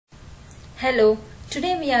Hello,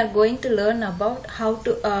 today we are going to learn about how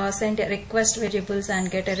to send a request variables and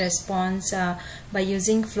get a response by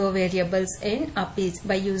using FlowVariables in Apigee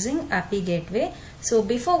by using Apigee gateway. So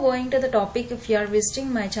before going to the topic, if you are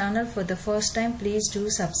visiting my channel for the first time, please do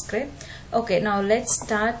subscribe. Okay, now let's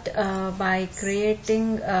start by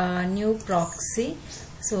creating a new proxy.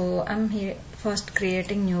 So I'm here first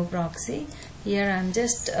creating new proxy. Here I'm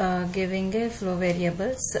just giving a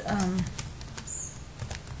FlowVariables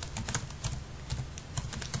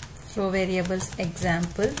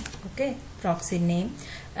example, okay, proxy name,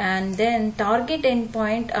 and then target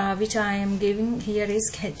endpoint which I am giving here is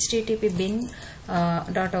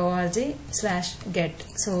http://bin.org/get.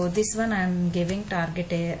 so this one I am giving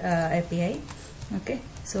target API. Okay,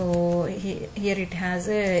 so here it has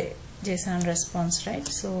a JSON response, right?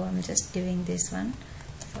 So I'm just giving this one,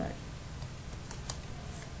 sorry,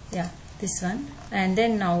 yeah, this one, and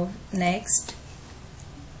then now next.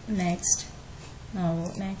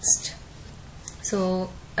 So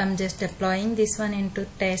I'm just deploying this one into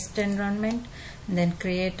test environment, and then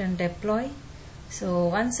create and deploy. So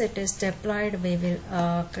once it is deployed, we will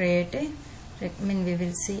we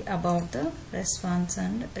will see about the response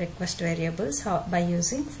and request variables by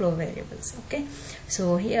using FlowVariables. Okay,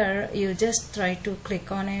 so here you just try to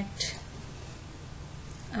click on it.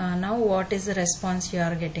 Now what is the response you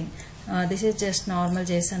are getting? This is just normal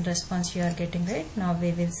JSON response you are getting, right? Now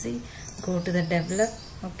we will see, go to the develop.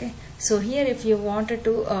 Okay, so here if you wanted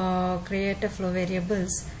to create a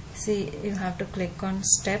FlowVariables, see, you have to click on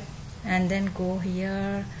step and then go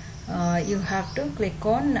here. You have to click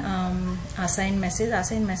on assign message.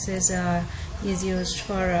 Assign message is used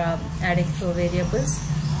for adding FlowVariables.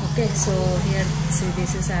 Okay, so here see,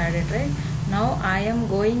 this is added, right? Now I am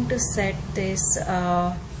going to set this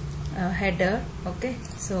header. Okay,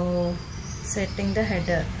 so setting the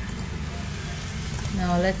header.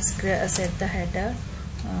 Now let's set the header.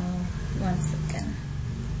 One second,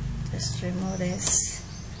 just remove this,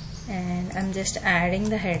 and I'm just adding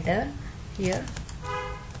the header here.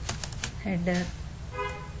 Header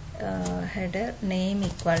name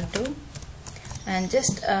equal to, and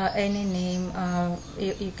just any name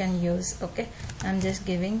you can use. Okay, I'm just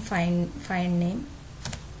giving find name,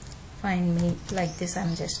 find me, like this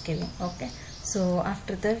I'm just giving. Okay, so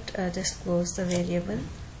after that just close the variable,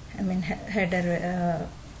 header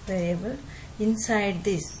variable. Inside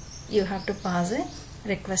this you have to pass a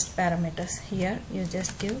request parameters. Here you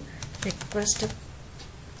just give request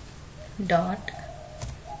dot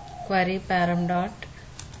query param dot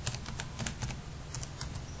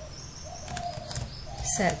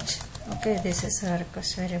search. Okay, this is a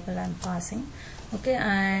request variable I'm passing. Okay,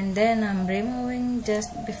 and then I'm removing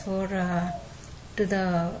just before to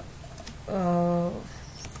the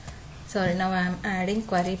sorry, now I'm adding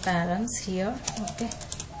query params here. Okay,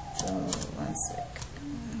 so one second.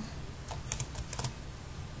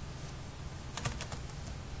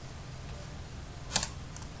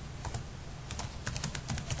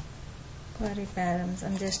 Query params,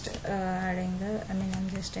 I'm just adding the, I'm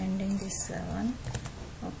just ending this one.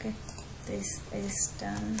 Okay, this is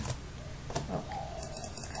done. Okay,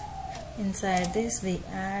 inside this we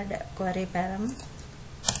add query param.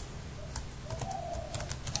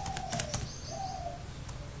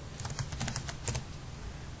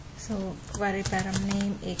 So query param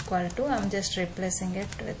name equal to, I'm just replacing it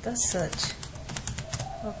with a search.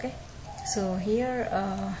 Okay, so here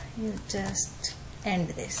you just end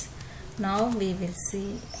this. Now we will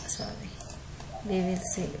see, sorry, we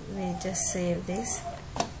just save this.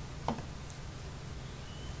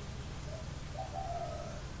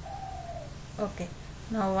 Okay,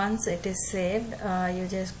 now once it is saved, you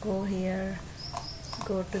just go here,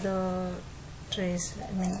 go to the trace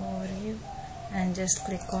overview, and just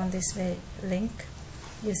click on this link.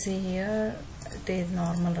 You see here it is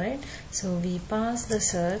normal, right? So we pass the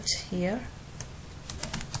search here,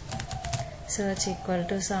 search equal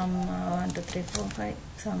to some 1 2 3 4 5,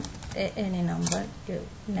 some any number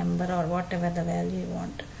or whatever the value you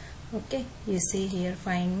want. Okay, you see here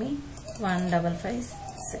find me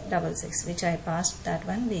 15566, which I passed, that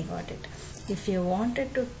one we got it. If you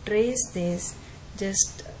wanted to trace this,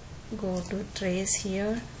 just go to trace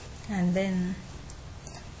here and then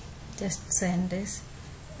just send this,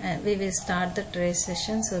 and we will start the trace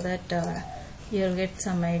session so that you'll get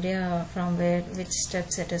some idea from which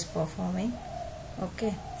steps it is performing.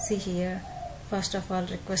 Okay, see here, first of all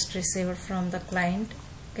request received from the client.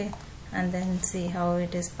 Okay, and then see how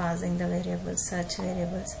it is passing the variables, search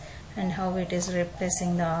variables, and how it is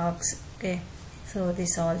replacing the args. Okay, so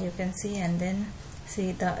this all you can see, and then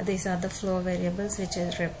see these are the FlowVariables which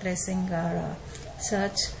is replacing our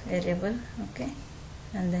search variable. Okay,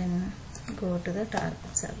 and then go to the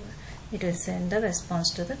target server. It will send the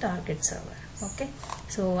response to the target server. Okay,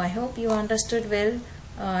 so I hope you understood well.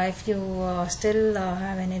 If you still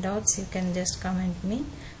have any doubts, you can just comment me.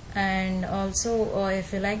 And also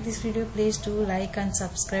if you like this video, please do like and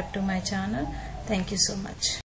subscribe to my channel. Thank you so much.